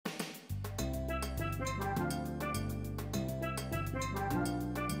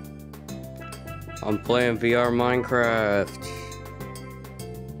I'm playing VR Minecraft.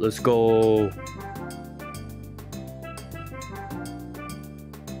 Let's go.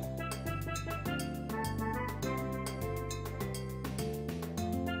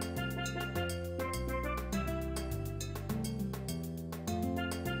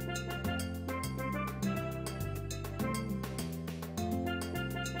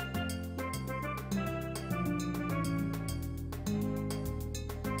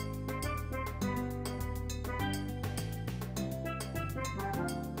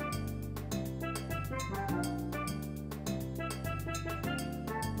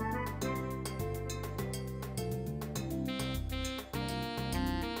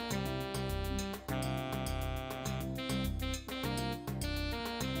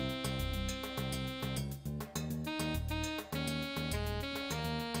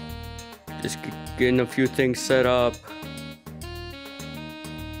 Just getting a few things set up.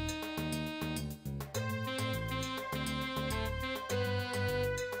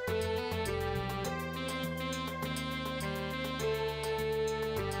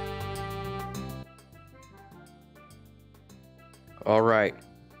 All right,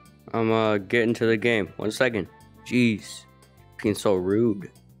 I'm getting to the game. 1 second. Jeez, being so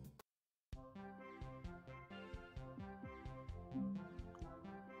rude.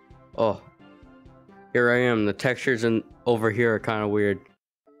 Oh, here I am. The textures over here are kind of weird.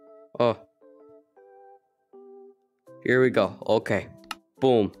 Oh, here we go. Okay,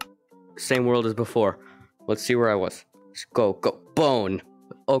 boom. Same world as before. Let's see where I was. Let's go. Bone.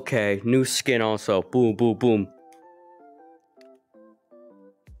 Okay, new skin also. Boom, boom, boom.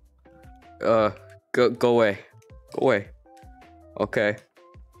 Go away. Go away. Okay.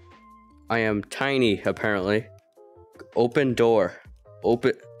 I am tiny, apparently. Open door.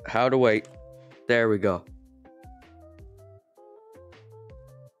 Open. How do I? There we go.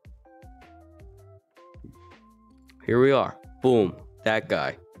 Here we are. Boom. That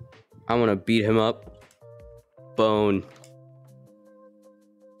guy. I'm gonna beat him up. Bone.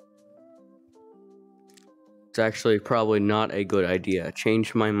 It's actually probably not a good idea.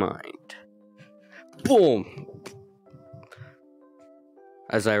 Change my mind. Boom.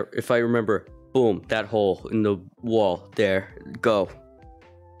 If I remember, boom, that hole in the wall there. Go.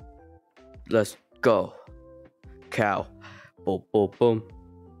 Let's go. Cow. Boom, boom, boom.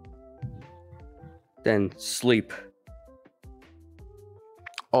 Then sleep.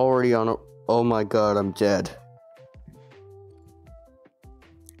 Already on a... Oh my god, I'm dead.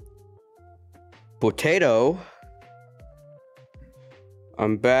 Potato.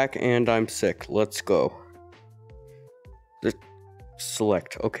 I'm back and I'm sick. Let's go.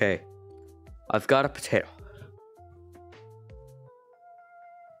 Select. Okay. I've got a potato.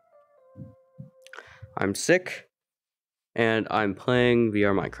 I'm sick. And I'm playing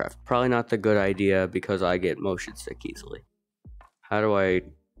VR Minecraft. Probably not the good idea because I get motion sick easily. How do I...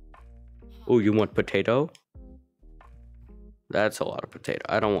 Oh, you want potato? That's a lot of potato.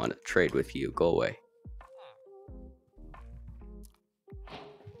 I don't want to trade with you. Go away.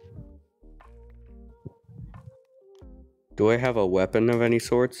 Do I have a weapon of any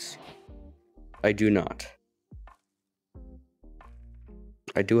sorts? I do not.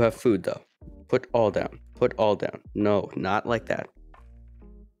 I do have food though. Put all down. Put all down. No, not like that.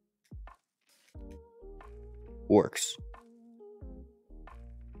 Works.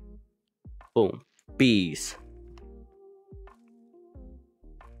 Boom. Bees.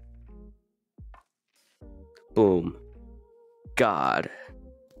 Boom. God.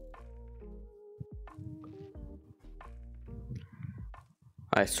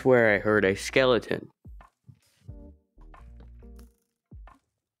 I swear I heard a skeleton.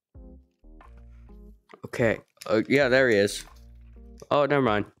 Okay. Yeah, there he is. Oh, never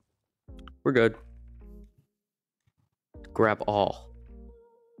mind. We're good. Grab all.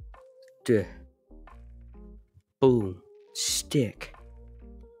 Duh. Boom. Stick.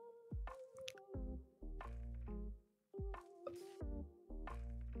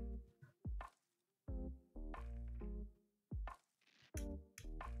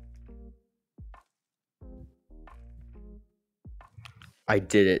 I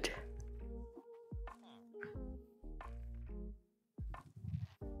did it.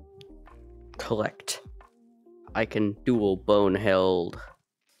 Collect. I can dual bone held.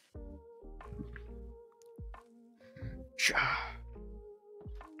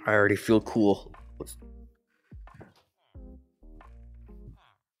 I already feel cool.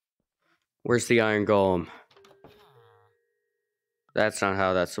 Where's the iron golem? That's not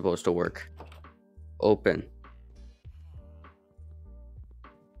how that's supposed to work. Open.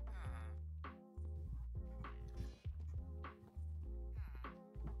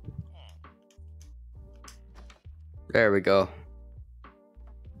 There we go.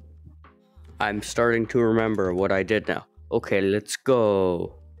 I'm starting to remember what I did now. Okay, let's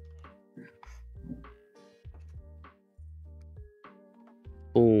go.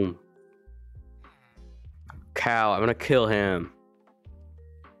 Boom. Cow, I'm gonna kill him.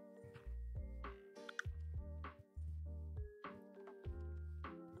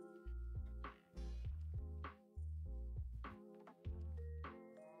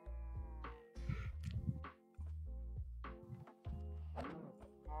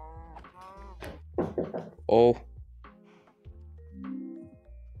 Oh.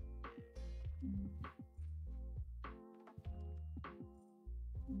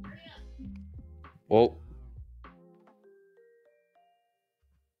 Whoa.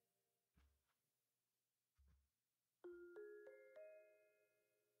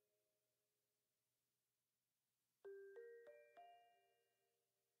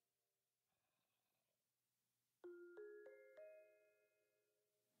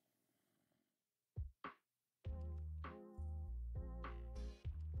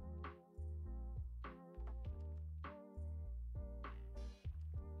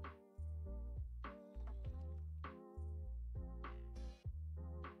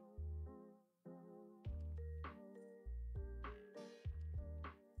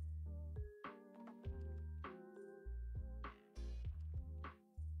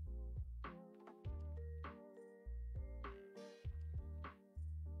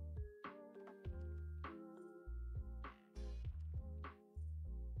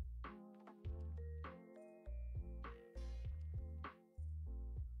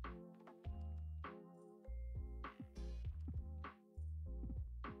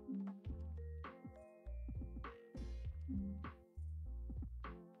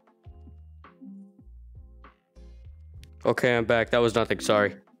 Okay, I'm back. That was nothing,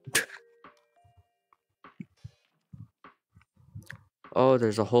 sorry. Oh,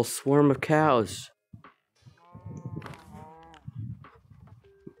 there's a whole swarm of cows.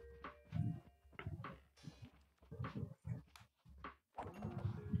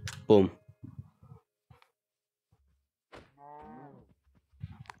 Boom.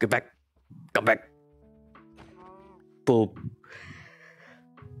 Get back. Come back. Boom.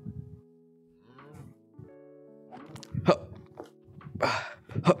 Huh.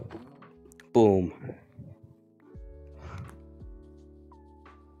 Huh. Boom.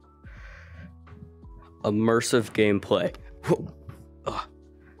 Immersive gameplay.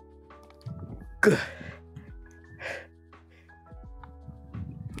 Good.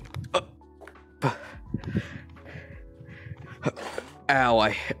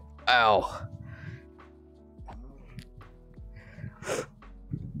 Ow, ow.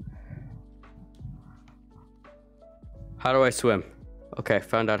 How do I swim? Okay,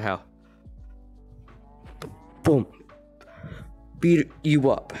 found out how. Boom. Beat you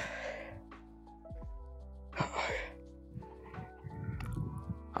up.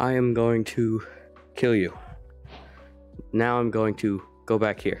 I am going to kill you. Now I'm going to go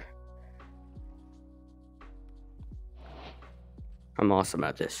back here. I'm awesome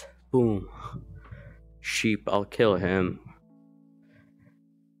at this. Boom. Sheep, I'll kill him.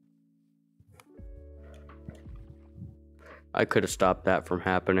 I could have stopped that from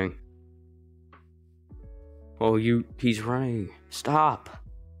happening. Oh, he's running. Stop.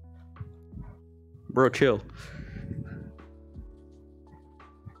 Bro, chill.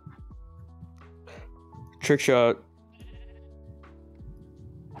 Trick shot.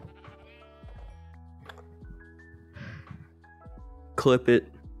 Clip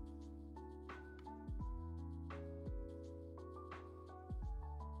it.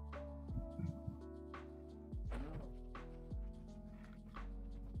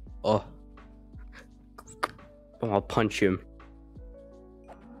 Oh. I'll punch him.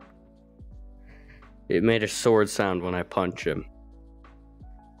 It made a sword sound when I punch him.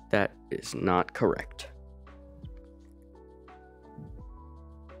 That is not correct.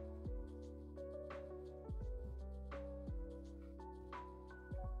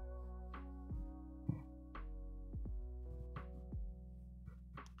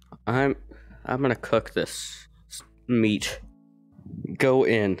 I'm gonna cook this meat. Go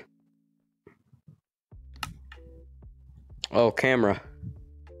in. Oh, camera.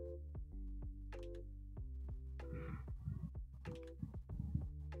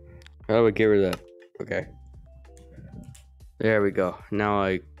 How do I get rid of that? Okay. There we go. Now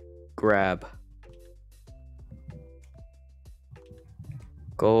I grab.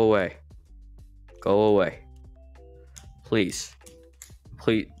 Go away. Go away. Please.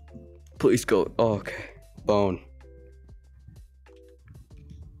 Please go. Oh, okay. Bone.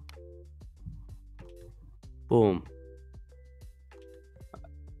 Boom.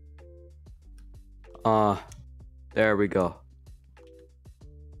 There we go.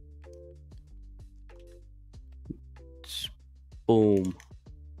 Boom.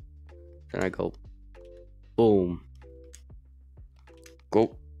 Then I go boom.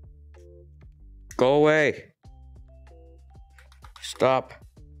 Go away. Stop.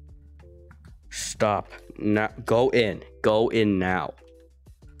 Now go in now.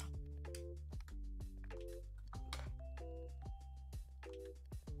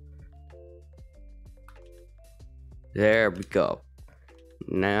 There we go.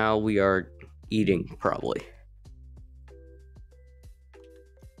 Now we are eating, probably.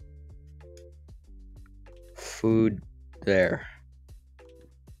 Food there.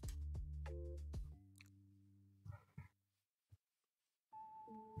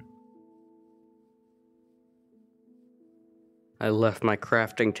 I left my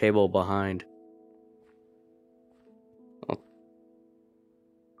crafting table behind. Oh.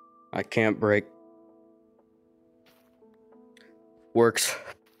 I can't break. Works.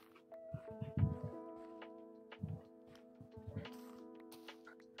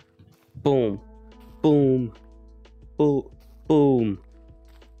 Boom. Boom. Boom. Boom.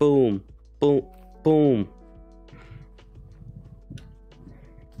 Boom. Boom. Boom.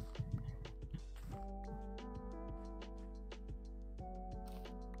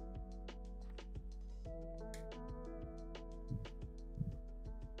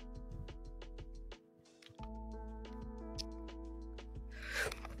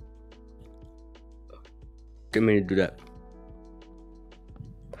 Didn't mean to do that.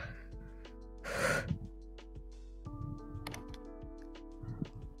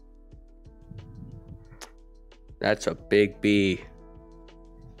 That's a big bee.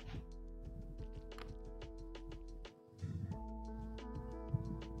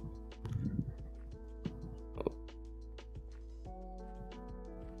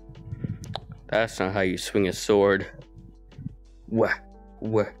 That's not how you swing a sword. Wah,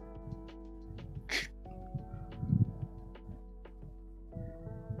 wah.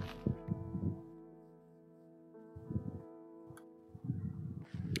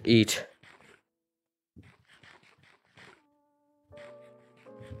 Eat.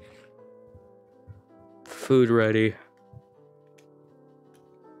 Food ready.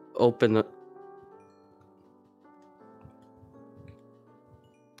 Open the...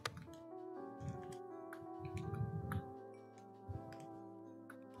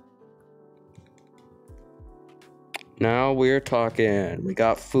 Now we're talking. We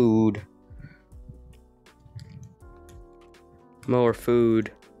got food. More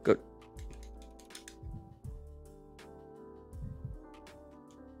food. Go.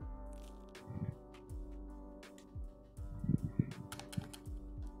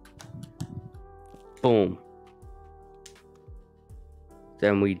 Boom.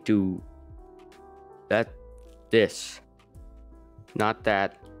 Then we do that. This. Not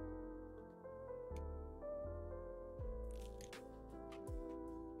that.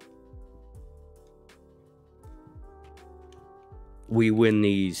 We win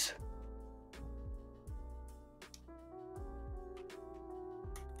these.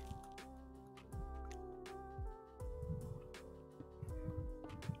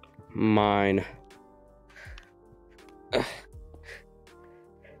 Mine.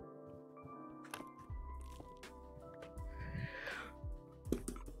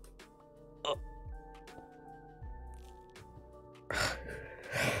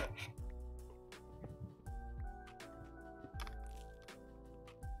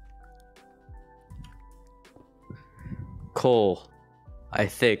 Coal, I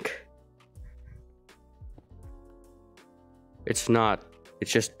think. It's not.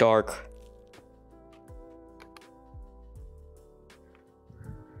 It's just dark.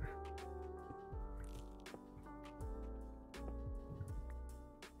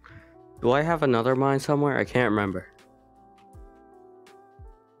 Do I have another mine somewhere? I can't remember.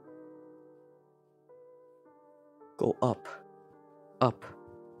 Go up. Up.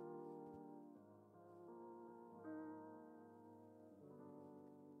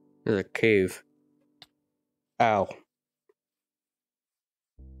 There's a cave. Ow.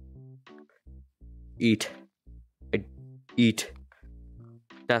 Eat. Eat.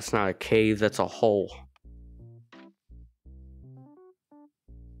 That's not a cave, that's a hole.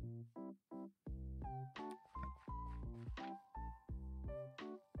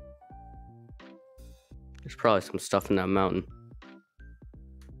 There's probably some stuff in that mountain.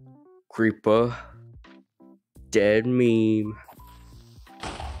 Creeper. Dead meme.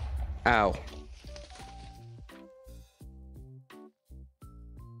 Ow.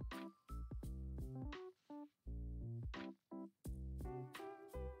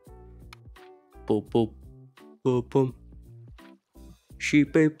 boop, boop, boop, boom.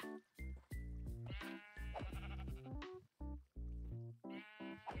 Sheep babe.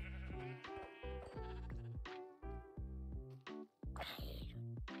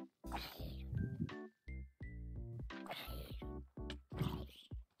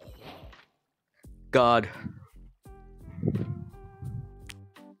 God.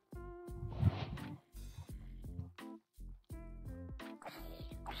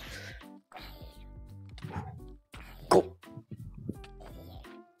 Go.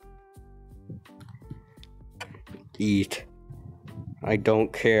 Eat. I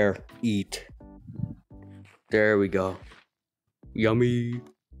don't care. Eat. There we go. Yummy.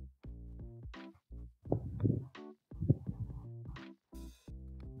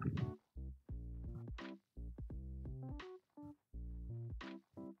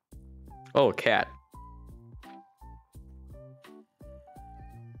 Oh, a cat.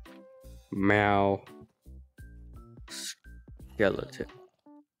 Meow. Skeleton.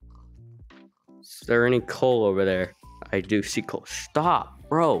 Is there any coal over there? I do see coal. Stop,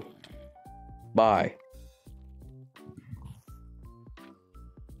 bro. Bye.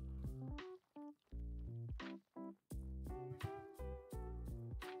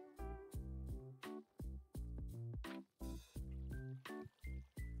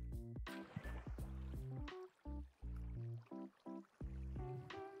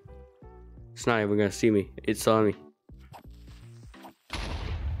 It's not even gonna see me. It saw me.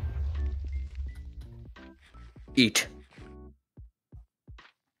 Eat.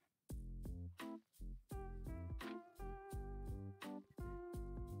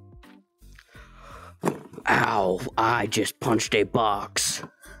 Ow, I just punched a box.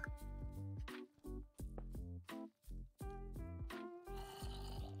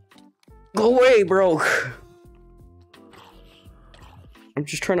 Go away, bro. I'm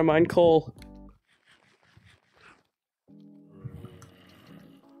just trying to mine coal.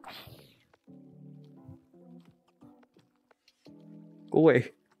 Go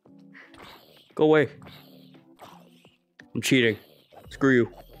away. Go away. I'm cheating. Screw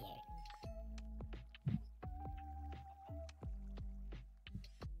you.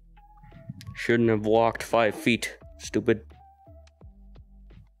 Shouldn't have walked 5 feet. Stupid.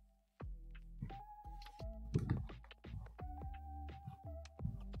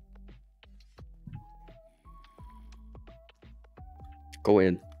 Go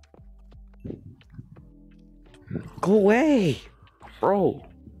in. Go away! Bro.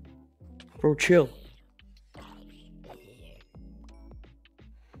 Bro, chill.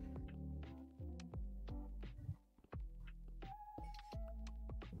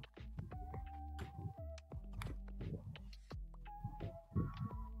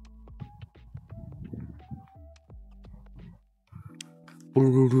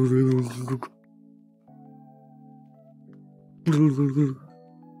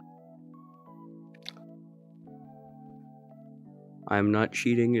 I'm not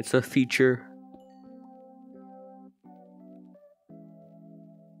cheating, it's a feature.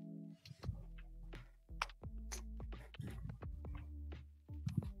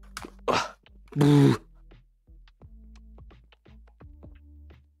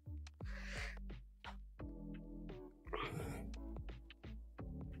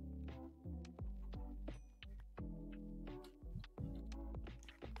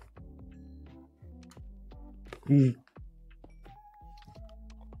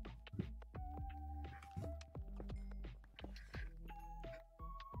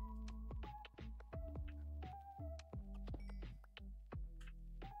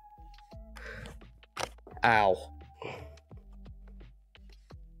 Ow.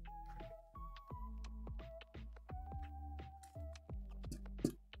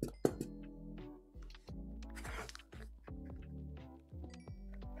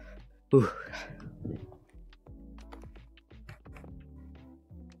 Ooh.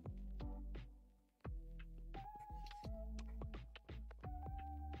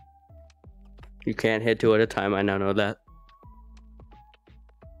 You can't hit 2 at a time, I now know that.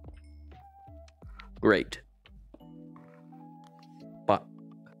 Great. Ba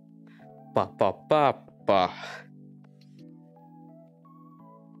ba ba ba ba.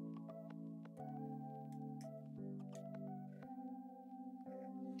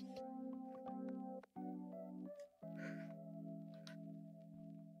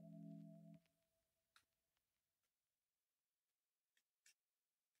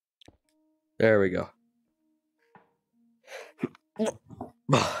 There we go.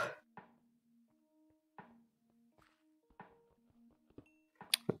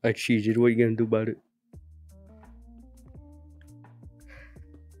 I cheated. What are you gonna do about it?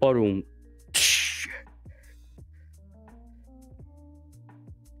 Boom.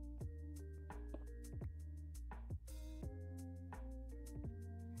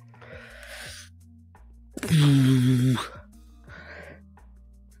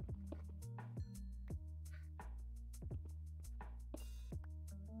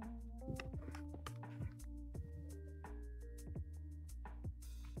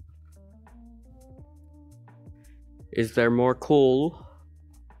 Is there more coal?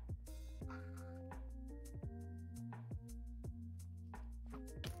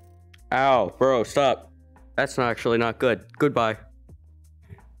 Ow, bro, stop. That's actually not good. Goodbye.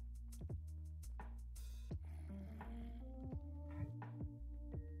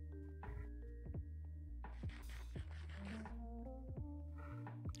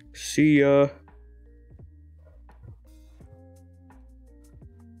 See ya.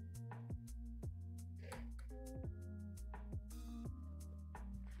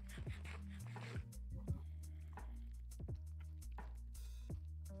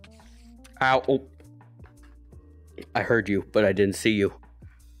 Ow. Oh. I heard you, but I didn't see you.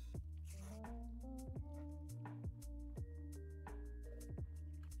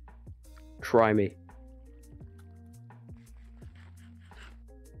 Try me.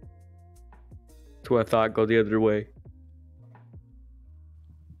 That's what I thought. Go the other way.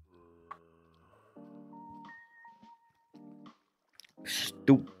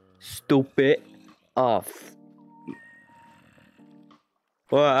 Stupid. Off.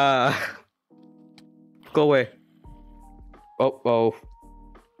 Go away. Oh.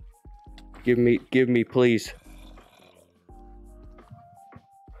 Give me, please.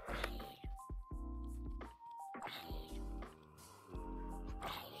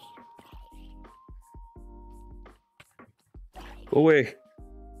 Go away.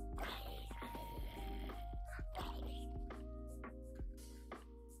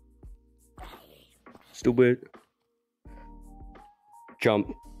 Stupid.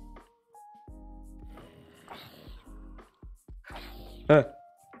 Jump.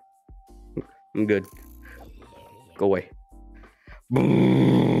 I'm good. Go away.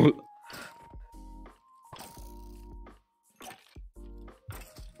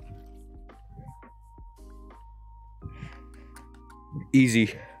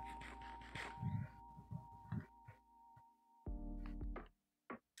 Easy.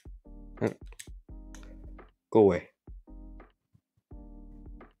 Go away.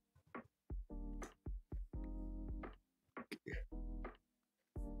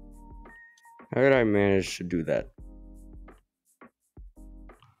 How did I manage to do that?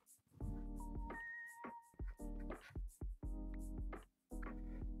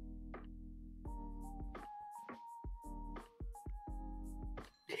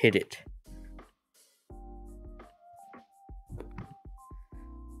 Hit it.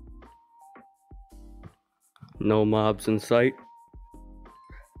 No mobs in sight.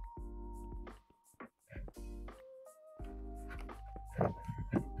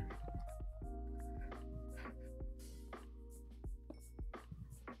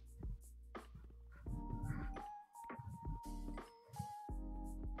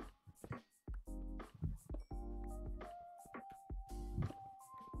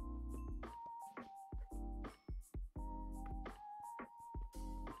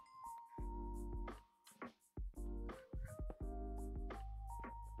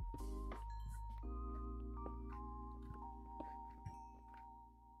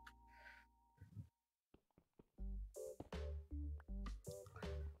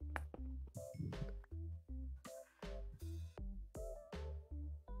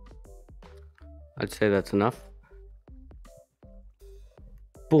 I'd say that's enough.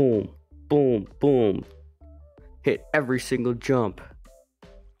 Boom, boom, boom. Hit every single jump.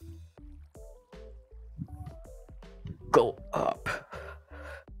 Go up.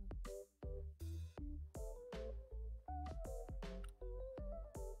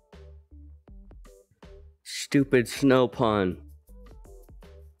 Stupid snow pun.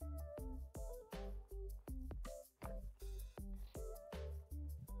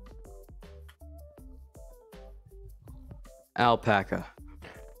 Alpaca.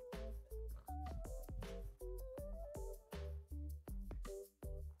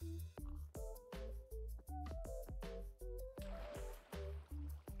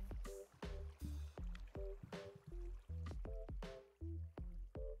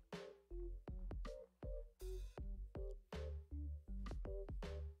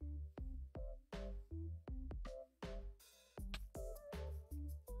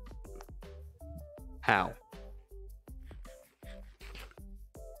 How?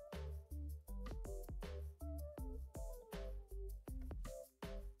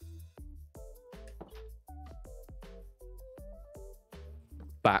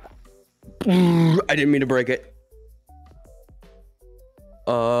 Back. I didn't mean to break it.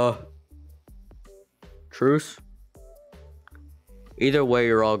 Truce? Either way,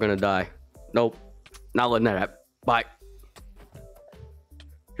 you're all gonna die. Nope. Not letting that happen. Bye.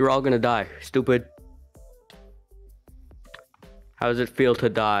 You're all gonna die. Stupid. How does it feel to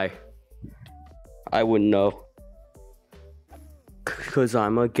die? I wouldn't know. 'Cause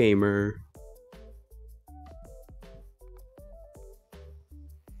I'm a gamer.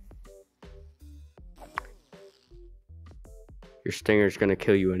 Your stinger's gonna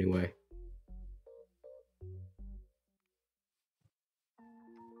kill you anyway.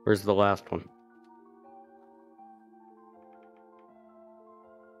 Where's the last one?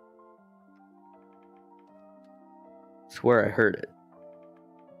 Swear I heard it.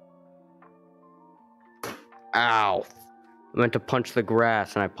 Ow. I meant to punch the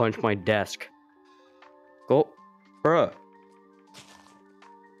grass and I punched my desk. Go. Bruh.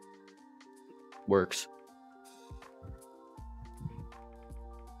 Works.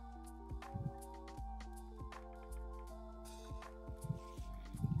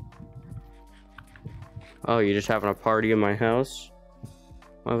 Oh, you just having a party in my house?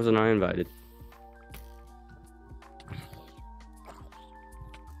 Why wasn't I invited?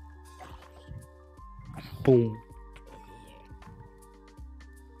 Boom.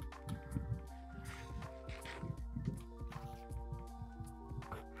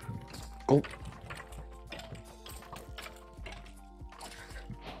 Oh.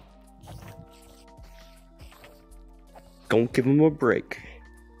 Don't give him a break.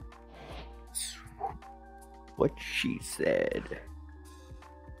 What she said.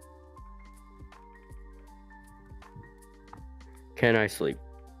 Can I sleep?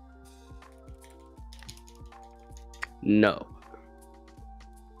 No.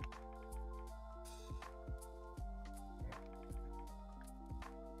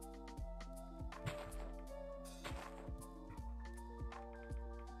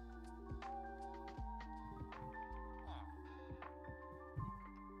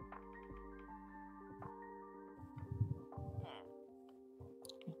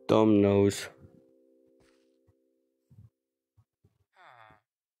 Dumb nose.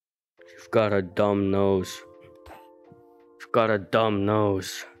 You've got a dumb nose. You've got a dumb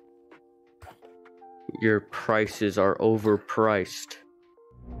nose. Your prices are overpriced.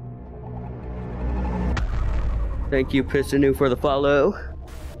 Thank you, Pistonu, for the follow.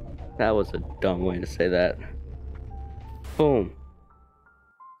 That was a dumb way to say that. Boom.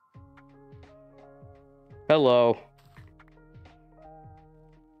 Hello.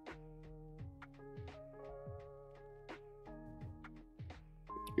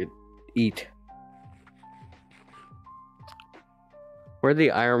 Eat. Where'd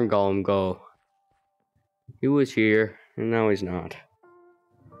the Iron Golem go? He was here, and now he's not.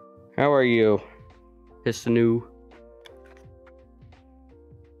 How are you, Pistonu?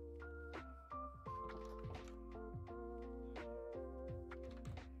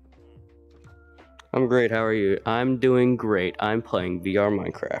 I'm great, how are you? I'm doing great. I'm playing VR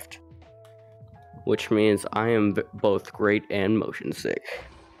Minecraft. Which means I am both great and motion sick.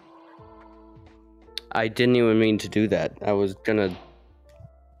 I didn't even mean to do that. I was gonna...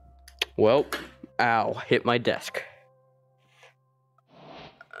 Well, ow, hit my desk.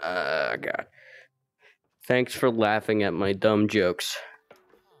 God. Thanks for laughing at my dumb jokes.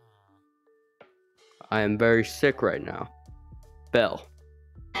 I am very sick right now. Bell.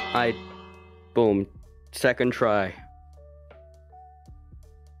 Boom. Second try.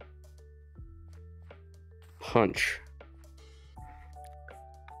 Punch.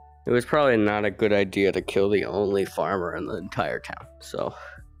 It was probably not a good idea to kill the only farmer in the entire town, so...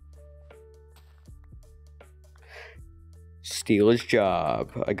 Steal his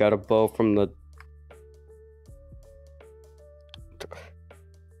job. I got a bow from the...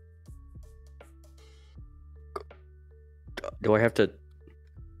 Do I have to...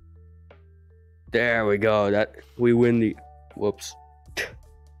 There we go. We win the... Whoops.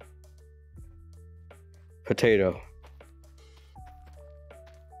 Potato.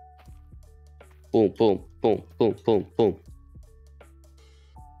 Boom, boom, boom, boom, boom, boom.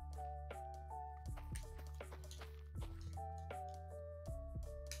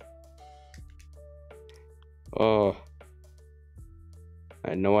 Oh.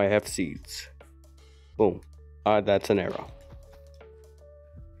 I know I have seeds. Boom. That's an arrow.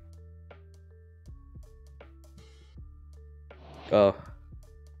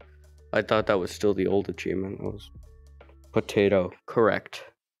 I thought that was still the old achievement. That was potato. Correct.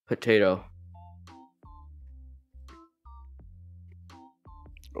 Potato.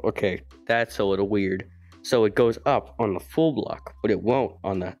 Okay, that's a little weird. So it goes up on the full block, but it won't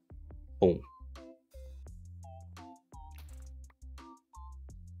on the... Boom.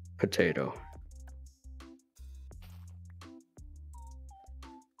 Potato.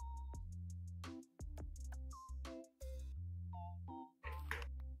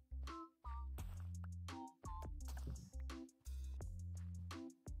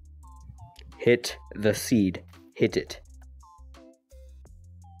 Hit the seed. Hit it.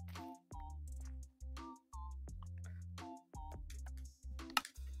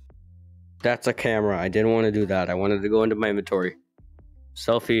 That's a camera. I didn't want to do that. I wanted to go into my inventory.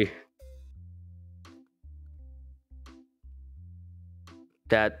 Selfie.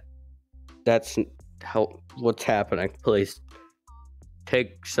 That's how. What's happening? Please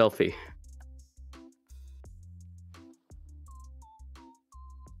take selfie.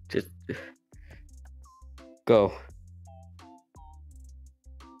 Just go.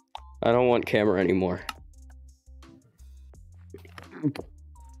 I don't want camera anymore.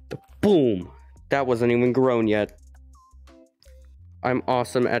 Boom. That wasn't even grown yet. I'm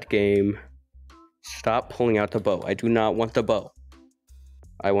awesome at game. Stop pulling out the bow. I do not want the bow.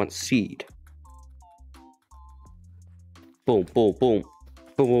 I want seed. Boom, boom, boom.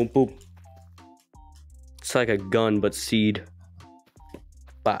 Boom, boom, boom. It's like a gun, but seed.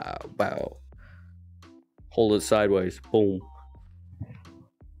 Bow, bow. Hold it sideways. Boom.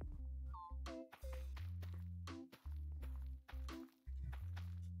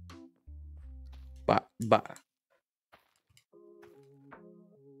 Bah, bah.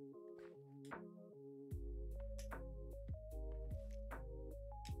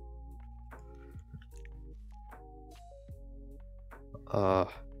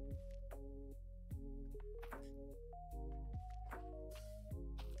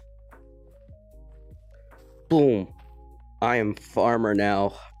 Boom. I am farmer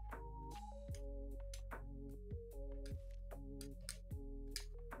now.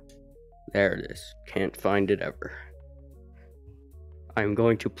 There it is. Can't find it ever. I'm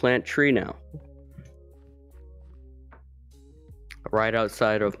going to plant tree now. Right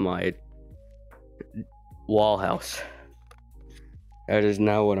outside of my wall house. That is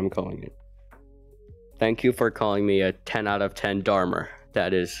now what I'm calling it. Thank you for calling me a 10 out of 10 Dharmer.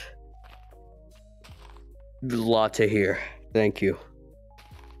 That is a lot to hear. Thank you.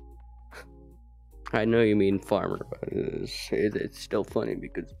 I know you mean farmer, but it's still funny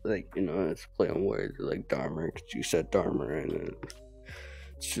because, like, you know, it's play on words like Dharmer, because you said Dharmer, and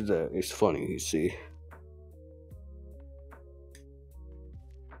it's funny, you see.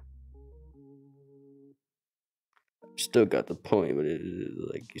 Still got the point, but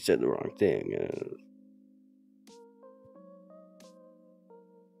like you said the wrong thing.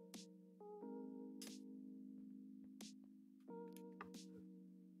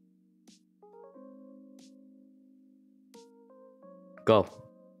 Go.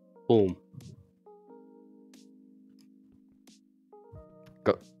 Boom.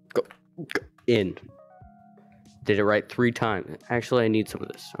 Go. In. Did it right 3 times. Actually, I need some of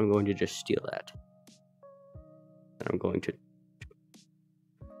this. I'm going to just steal that. And I'm going to...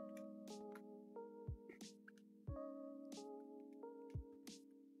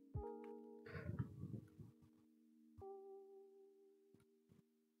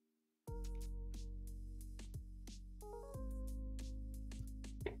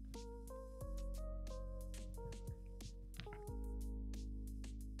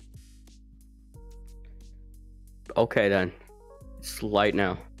 Okay then. It's light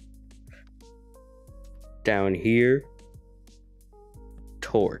now. Down here.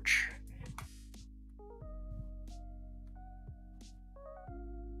 Torch.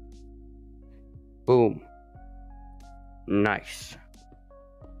 Boom. Nice.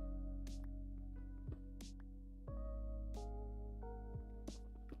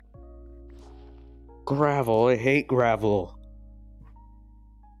 Gravel. I hate gravel.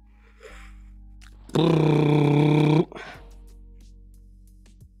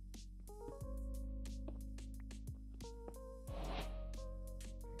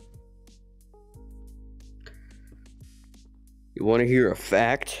 You want to hear a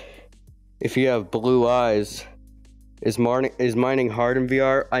fact? If you have blue eyes, is mining hard in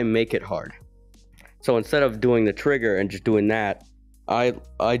VR? I make it hard. So instead of doing the trigger and just doing that, I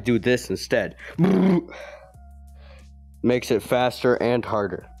do this instead. Makes it faster and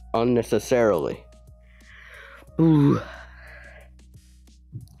harder unnecessarily. Ooh.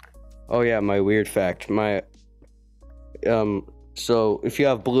 Oh yeah, my weird fact. So if you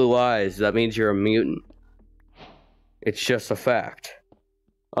have blue eyes, that means you're a mutant. It's just a fact.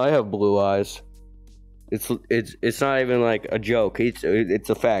 I have blue eyes. It's not even like a joke. It's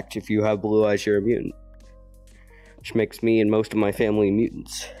a fact. If you have blue eyes, you're a mutant. Which makes me and most of my family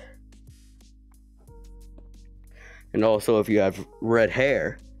mutants. And also, if you have red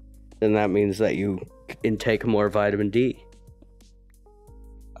hair, then that means that you intake more vitamin D.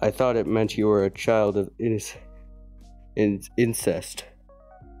 I thought it meant you were a child of incest.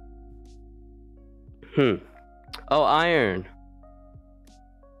 Oh, iron.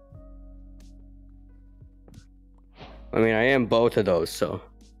 I mean, I am both of those, so.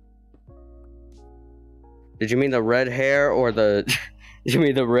 Did you mean the red hair or the... Did you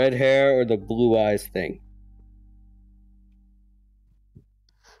mean the red hair or the blue eyes thing?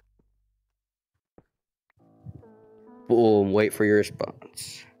 Boom, wait for your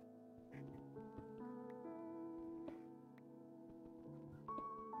response.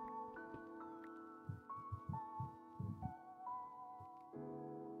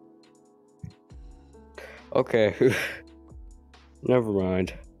 Okay. Never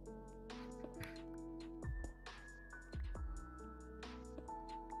mind.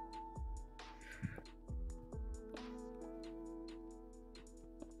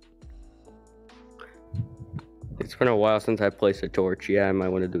 It's been a while since I placed a torch. Yeah, I might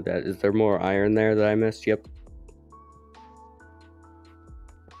want to do that. Is there more iron there that I missed? Yep.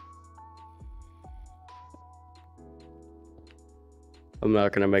 I'm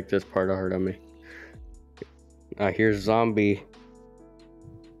not gonna make this part hard on me. I hear zombie.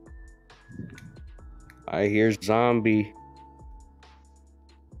 I hear zombie.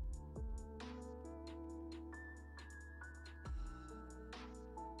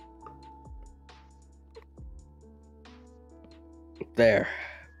 There.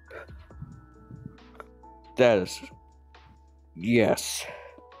 That is... Yes.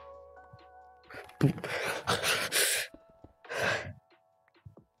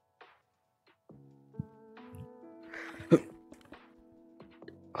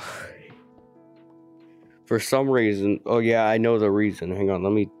 For some reason... Oh yeah, I know the reason. Hang on,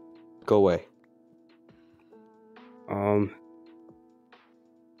 let me go away.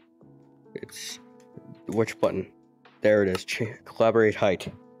 It's... Which button? There it is. Collaborate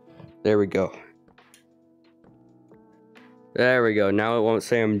height. There we go. There we go. Now it won't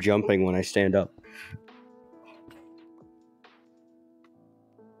say I'm jumping when I stand up.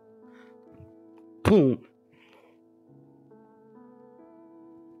 Boom.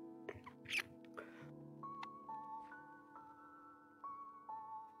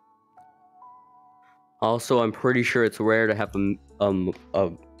 Also, I'm pretty sure it's rare to have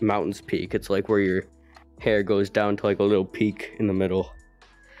a mountain's peak. It's like where your hair goes down to like a little peak in the middle.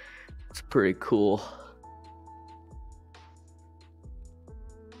 It's pretty cool.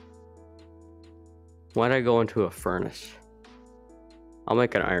 Why'd I go into a furnace? I'll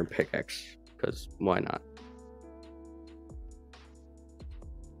make an iron pickaxe, because why not?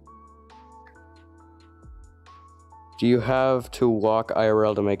 Do you have to walk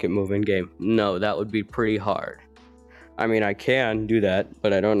IRL to make it move in game? No, that would be pretty hard. I mean, I can do that,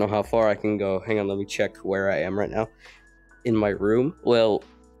 but I don't know how far I can go. Hang on, let me check where I am right now. In my room? Well,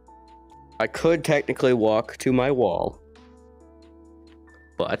 I could technically walk to my wall,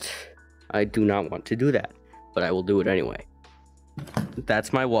 but I do not want to do that. But I will do it anyway.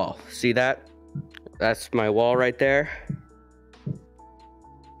 That's my wall. See that? That's my wall right there.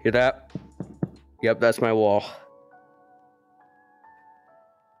 Hear that? Yep, that's my wall.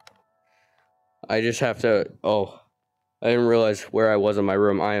 I just have to... Oh, I didn't realize where I was in my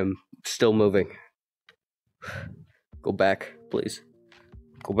room. I am still moving. Go back, please.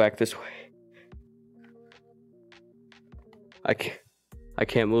 Go back this way. I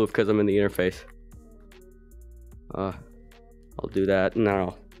can't move because I'm in the interface. I'll do that and then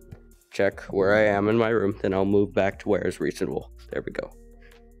I'll check where I am in my room. Then I'll move back to where is reasonable. There we go.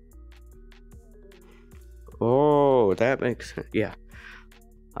 Oh, that makes sense. Yeah.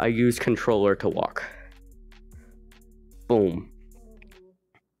 I use controller to walk. Boom.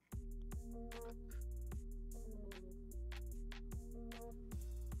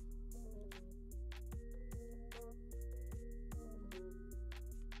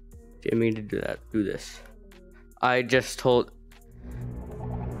 Didn't mean to do that. Do this. I just told...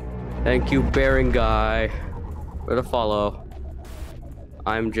 Thank you, Bearing Guy, for the follow.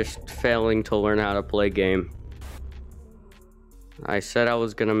 I'm just failing to learn how to play game. I said I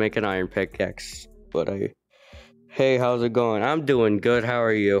was gonna make an iron pickaxe, but I... Hey, how's it going? I'm doing good. How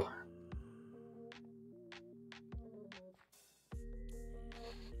are you?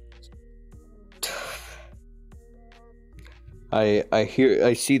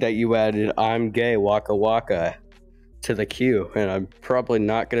 I see that you added "I'm gay" Waka Waka to the queue, and I'm probably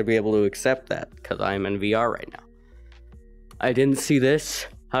not gonna be able to accept that because I'm in VR right now. I didn't see this.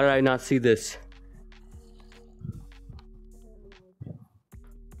 How did I not see this?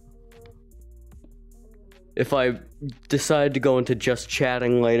 If I decide to go into just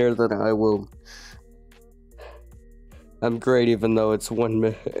chatting later, then I will. I'm great, even though it's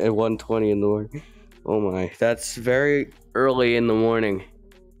 1:20 in the morning. Oh my, that's very early in the morning,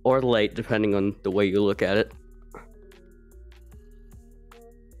 or late, depending on the way you look at it.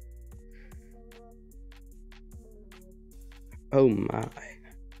 Oh my.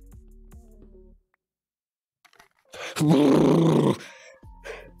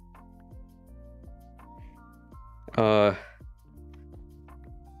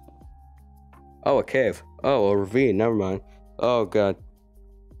 Oh, a cave. Oh, a ravine. Never mind. Oh, God.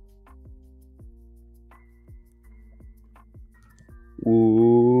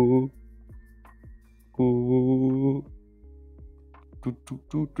 Ooh. Ooh. Do, do,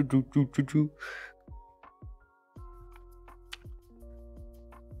 do, do, do, do, do, do.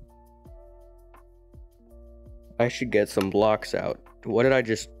 I should get some blocks out. What did I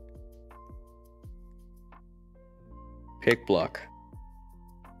just... Pick block.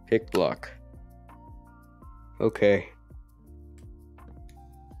 Pick block. Okay.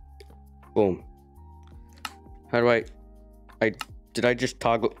 Boom. How do I... Did I just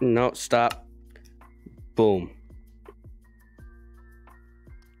toggle... No, stop. Boom.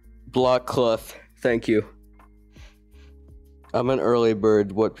 Block cloth. Thank you. I'm an early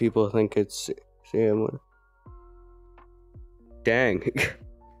bird. What people think it's... Dang.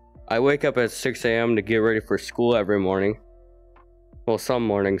 I wake up at 6 a.m. to get ready for school every morning. Well, some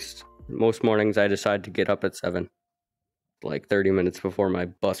mornings. Most mornings I decide to get up at 7. Like 30 minutes before my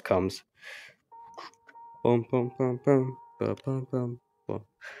bus comes. Boom, boom, boom, boom, boom, boom, boom, boom.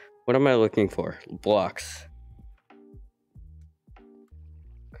 What am I looking for? Blocks.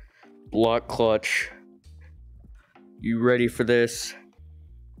 Block clutch. You ready for this?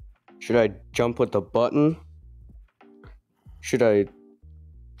 Should I jump with the button? Should I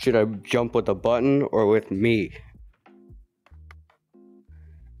jump with the button or with me?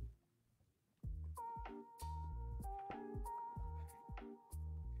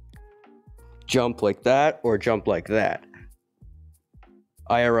 Jump like that or jump like that?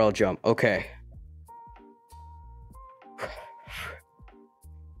 IRL jump. Okay.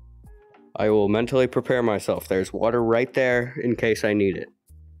 I will mentally prepare myself. There's water right there in case I need it.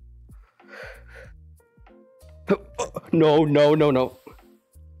 No, no, no, no.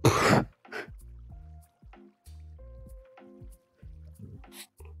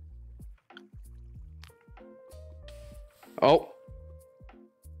 Oh.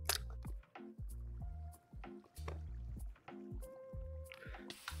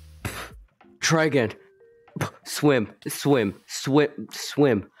 Try again. Swim, swim, swim,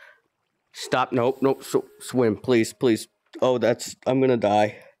 swim. Stop. Nope, nope. Swim, please, please. Oh, I'm gonna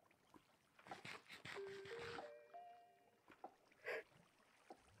die.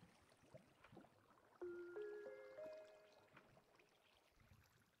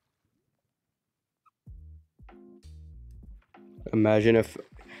 Imagine if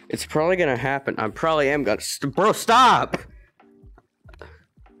it's probably gonna happen. I probably am gonna. Bro, stop!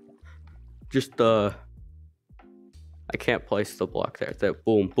 Just I can't place the block there. That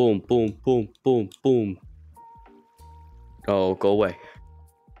boom, boom, boom, boom, boom, boom. Oh, go away.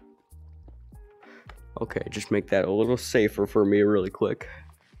 Okay, just make that a little safer for me really quick.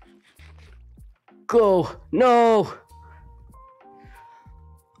 Go! No!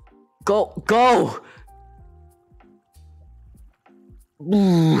 Go! Go!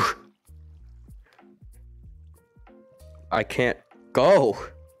 Ooh. I can't go.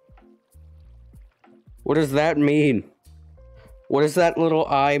 What does that mean? What does that little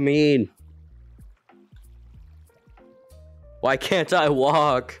I mean? Why can't I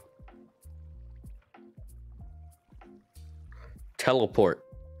walk? Teleport.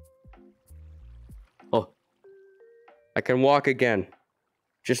 Oh. I can walk again.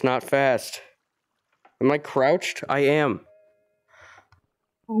 Just not fast. Am I crouched? I am.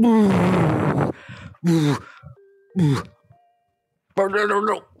 No.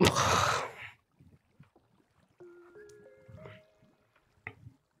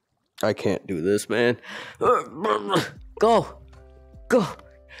 I can't do this, man. Go. Go.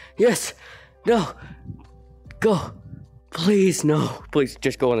 Yes. No. Go. Please, no. Please,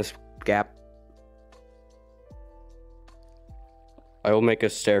 just go in this gap. I will make a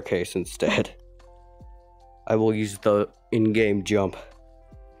staircase instead. I will use the in-game jump.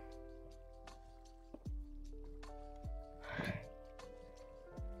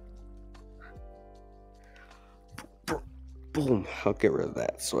 Boom. I'll get rid of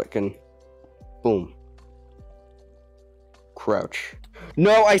that so I can... Boom. Crouch.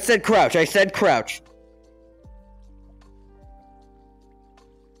 No, I said crouch. I said crouch.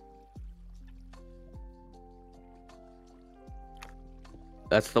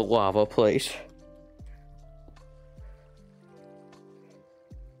 That's the lava place.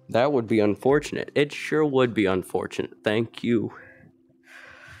 That would be unfortunate. It sure would be unfortunate. Thank you.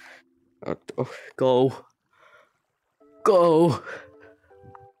 Go. Go.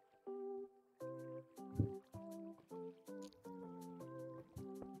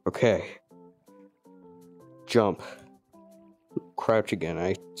 Okay. Jump. Crouch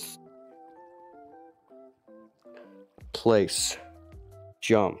again. Place.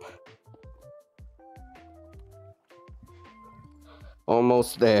 Jump.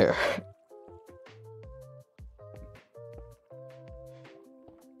 Almost there.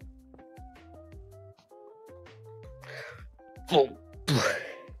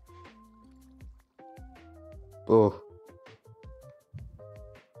 Oh.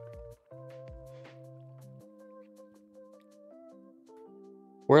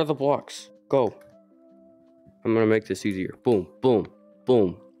 Where are the blocks? Go. I'm gonna make this easier. Boom, boom,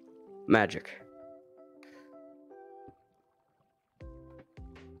 boom. Magic.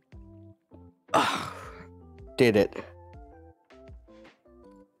 Did it.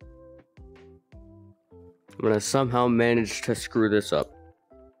 I'm gonna somehow manage to screw this up.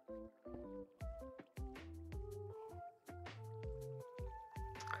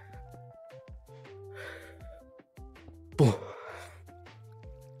 Boom.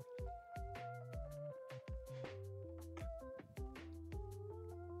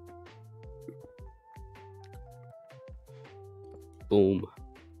 Boom.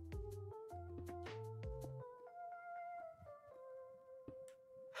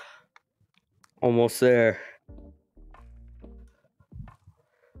 Almost there.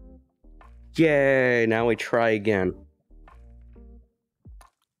 Yay, now we try again.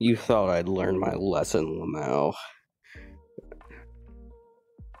 You thought I'd learn my lesson, Lamau.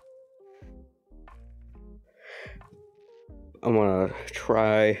 I'm gonna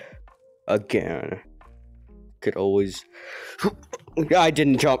try again. Could always... I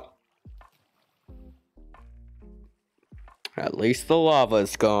didn't jump. At least the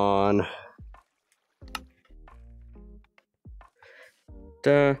lava's gone.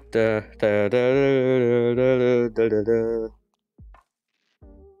 Da da da da da da da da da.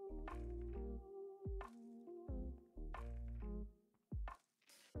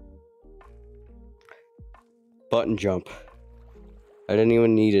 Button jump. I didn't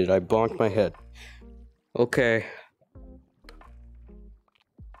even need it. I bonked my head. Okay.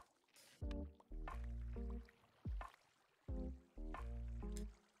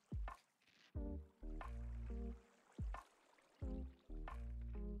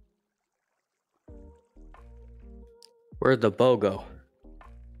 Where'd the bow go?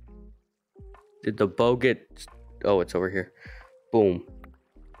 Did the bow get... Oh, it's over here. Boom.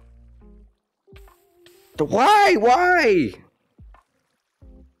 Why? Why?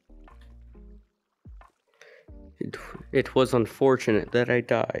 It was unfortunate that I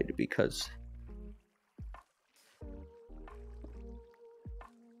died because...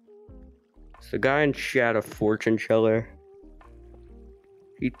 Is the guy in chat a fortune teller?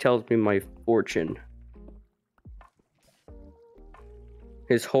 He tells me my fortune.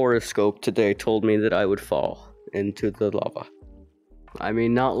 His horoscope today told me that I would fall into the lava. I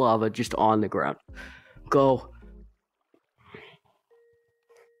mean, not lava, just on the ground. Go.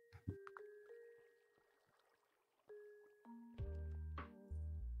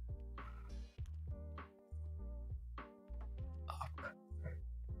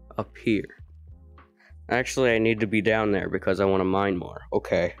 Up here. Actually, I need to be down there because I want to mine more.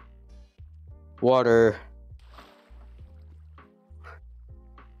 Okay. Water.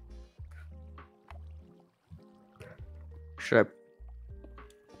 Should I...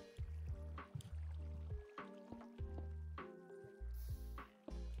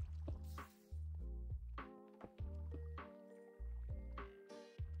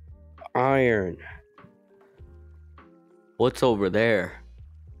 Iron. What's over there?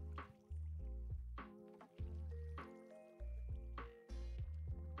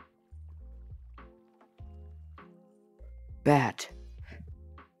 Bat.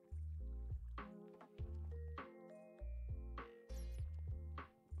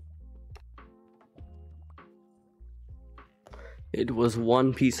 It was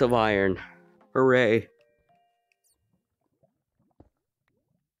one piece of iron. Hooray.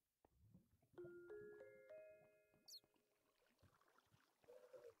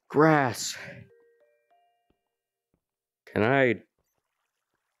 Grass. Can I...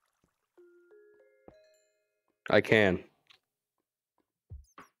 I can.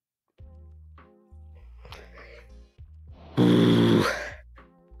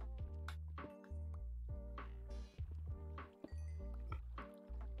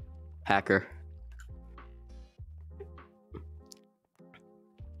 Hacker.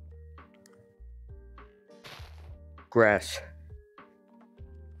 Grass.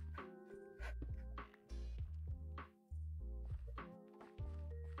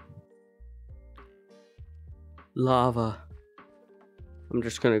 Lava. I'm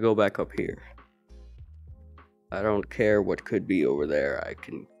just gonna go back up here. I don't care what could be over there.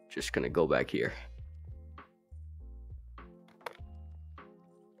 Just gonna go back here.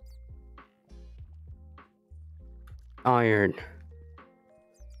 Iron.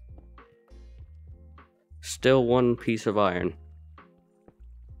 Still one piece of iron.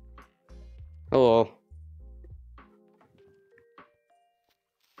 Hello.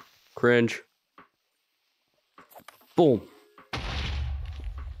 Cringe. Boom.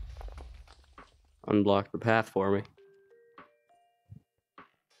 Unblock the path for me.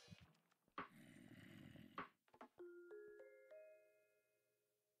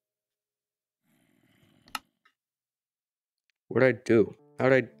 What'd I do?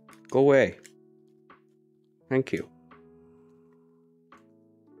 How'd I go away? Thank you.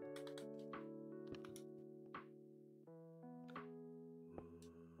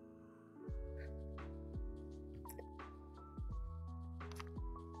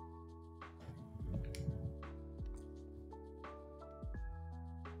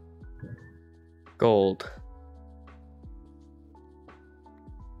 Gold.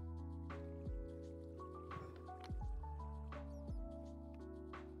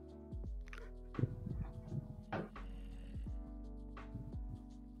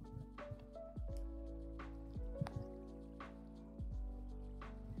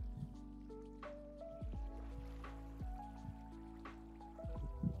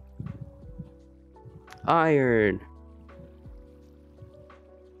 Iron.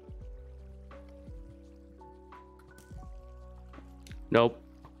 Nope.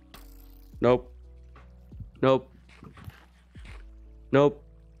 Nope. Nope. Nope.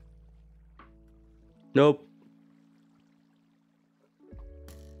 Nope.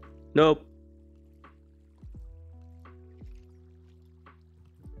 Nope.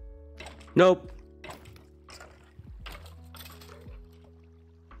 Nope.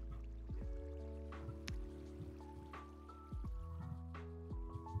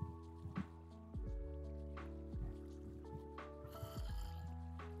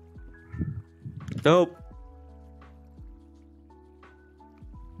 Nope.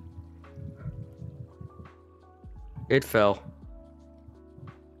 It fell.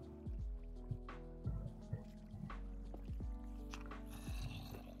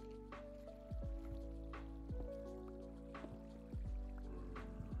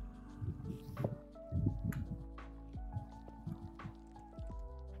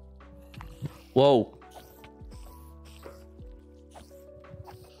 Whoa.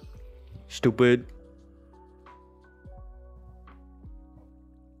 Stupid.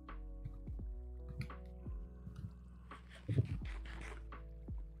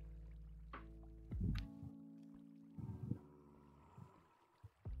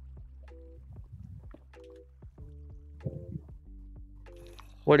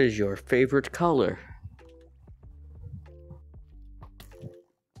 What is your favorite color?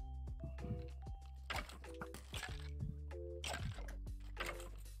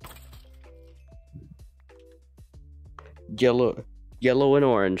 Yellow and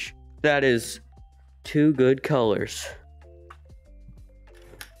orange. That is two good colors.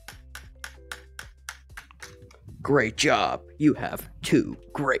 Great job. You have two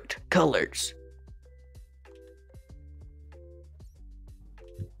great colors.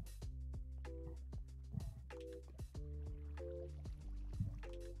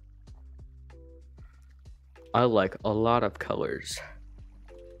 I like a lot of colors.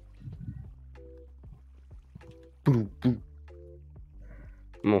 Boom, boom.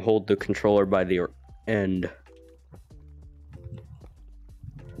 I'm gonna hold the controller by the end.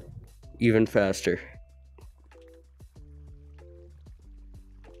 Even faster.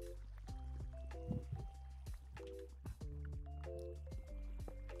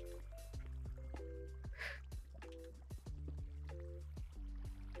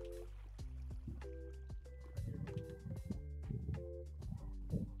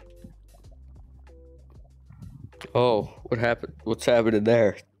 Oh, what happened? What's happening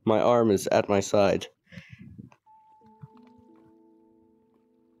there? My arm is at my side.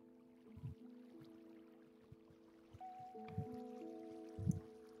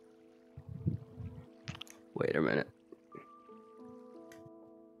 Wait a minute.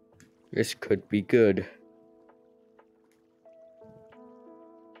 This could be good.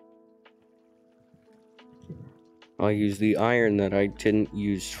 I'll use the iron that I didn't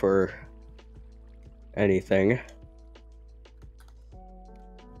use for anything.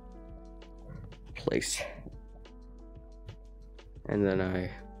 Place. And then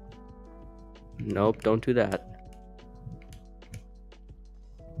nope, don't do that.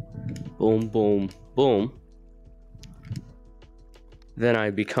 Boom, boom, boom. Then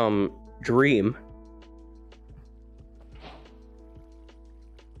I become Dream.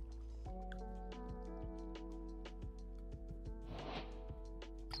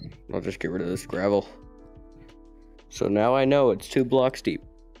 I'll just get rid of this gravel. So now I know it's 2 blocks deep.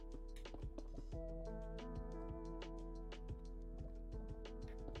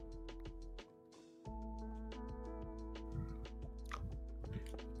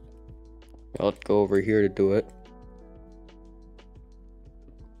 I'll go over here to do it.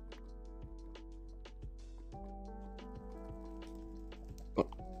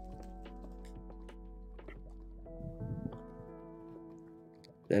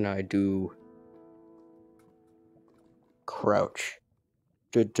 Then I do crouch.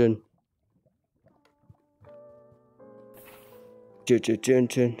 Dun, dun, dun,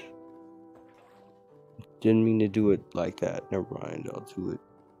 dun. Didn't mean to do it like that. Never mind, I'll do it.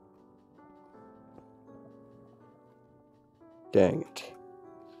 Dang it.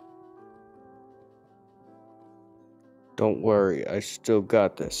 Don't worry, I still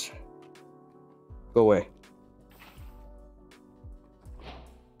got this. Go away.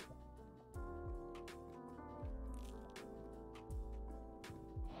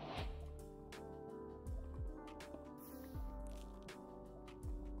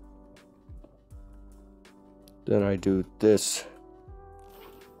 Then I do this.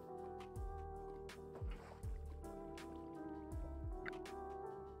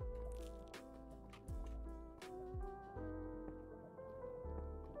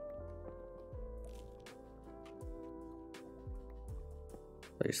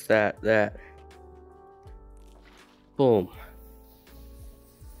 Place that. Boom.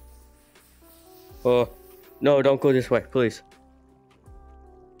 Oh, no, don't go this way, please.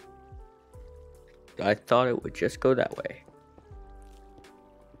 I thought it would just go that way.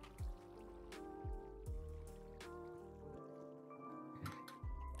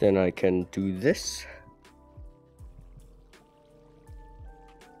 Then I can do this.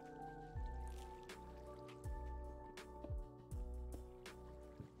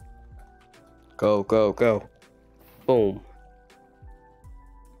 Go, go, go. Boom.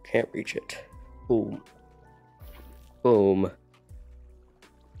 Can't reach it. Boom. Boom.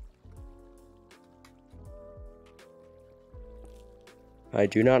 I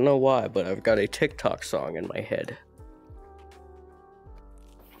do not know why, but I've got a TikTok song in my head.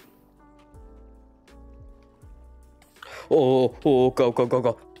 Oh, go, go, go,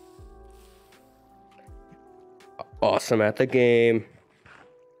 go. Awesome at the game.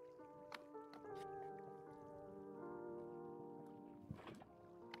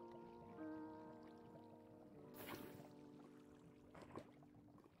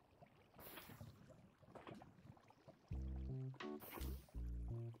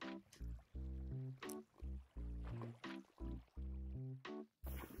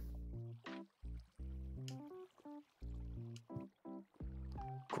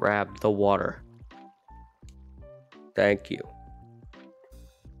 Grab the water. Thank you.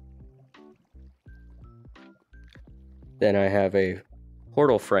 Then I have a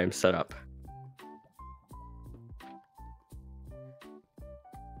portal frame set up.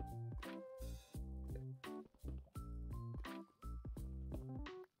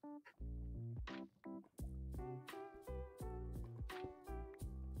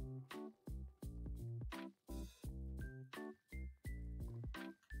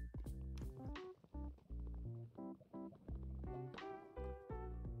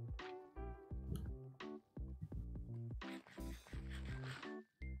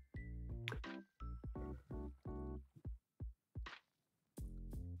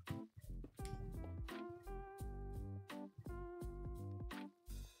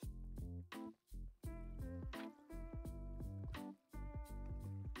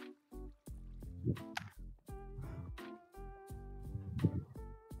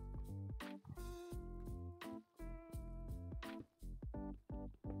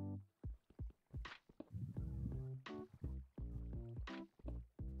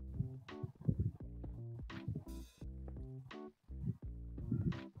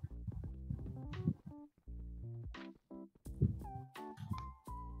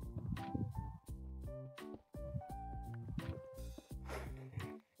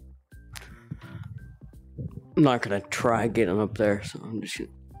 I'm not gonna try getting up there, so I'm just gonna...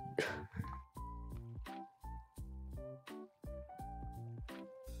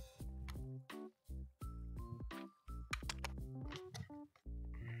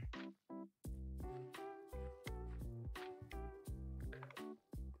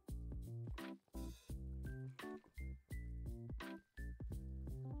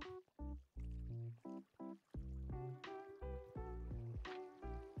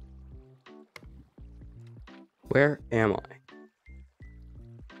 Where am I?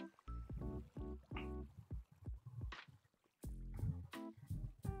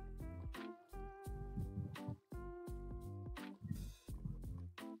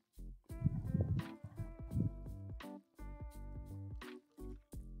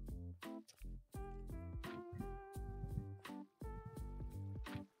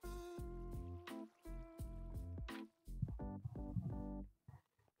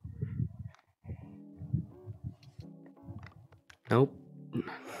 Nope.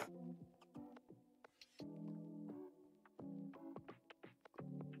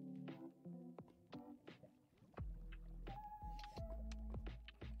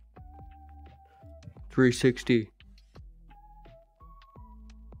 $360.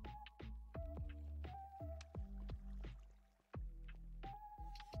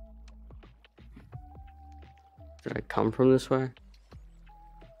 Did I come from this way?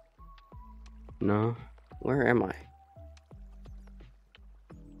 No. Where am I?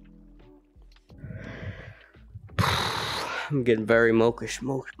 I'm getting very motion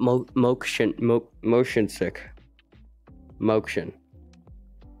sick. Motion.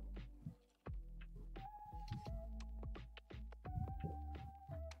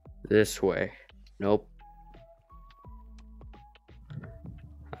 This way. Nope.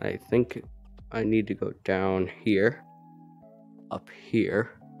 I think I need to go down here. Up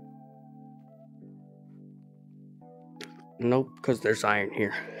here. Nope, because there's iron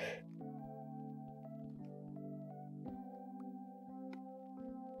here.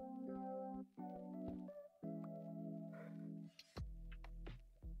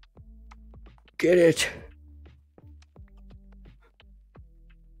 Get it.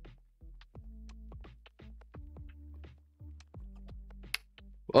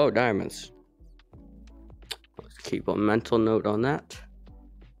 Oh, diamonds. Let's keep a mental note on that.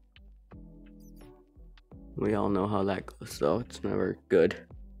 We all know how that goes, though. It's never good.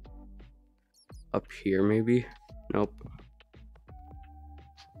 Up here, maybe? Nope.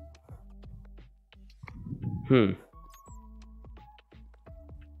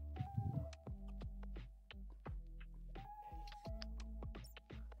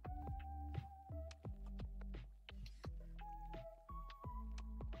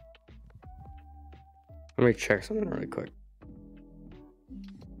 Let me check something really quick.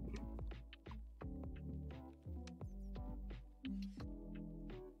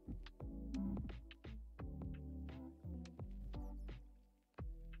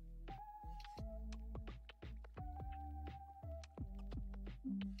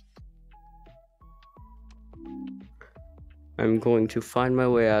 I'm going to find my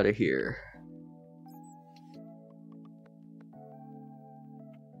way out of here.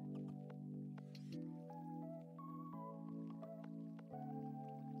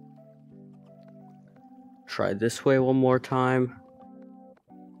 Try this way one more time.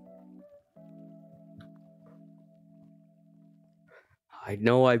 I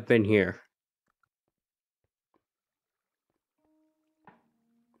know I've been here.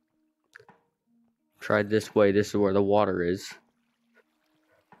 Try this way. This is where the water is.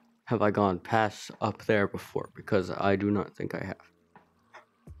 Have I gone past up there before? Because I do not think I have.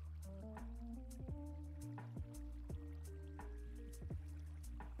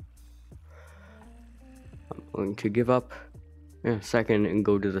 I'm going to give up in a second and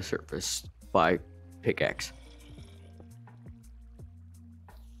go to the surface by pickaxe.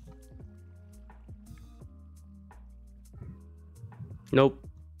 Nope.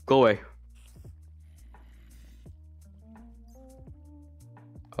 Go away.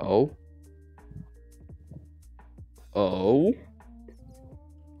 Oh. Oh.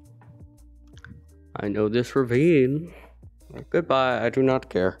 I know this ravine. Goodbye. I do not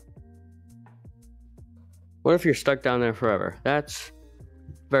care. What if you're stuck down there forever? That's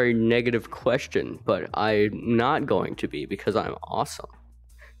a very negative question, but I'm not going to be because I'm awesome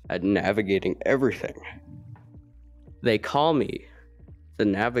at navigating everything. They call me the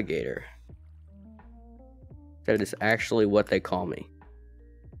navigator. That is actually what they call me.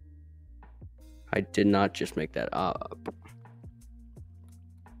 I did not just make that up.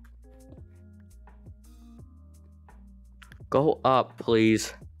 Go up,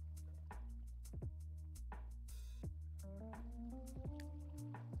 please.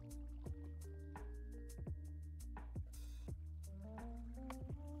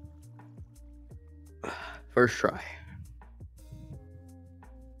 First try.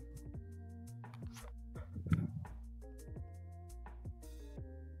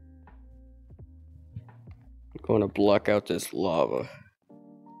 I'm going to block out this lava.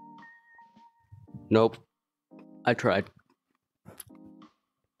 Nope. I tried.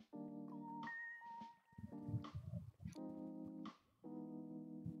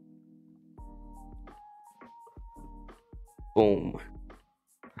 Boom.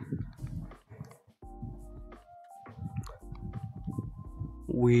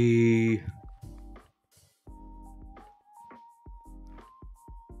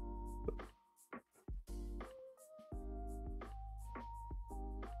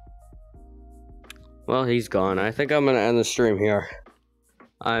 Well, he's gone. I think I'm gonna end the stream here.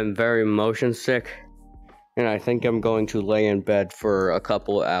 I'm very motion sick, and I think I'm going to lay in bed for a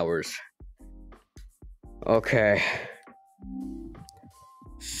couple of hours. Okay.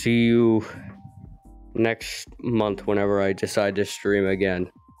 See you next month whenever I decide to stream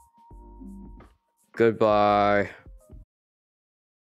again. Goodbye.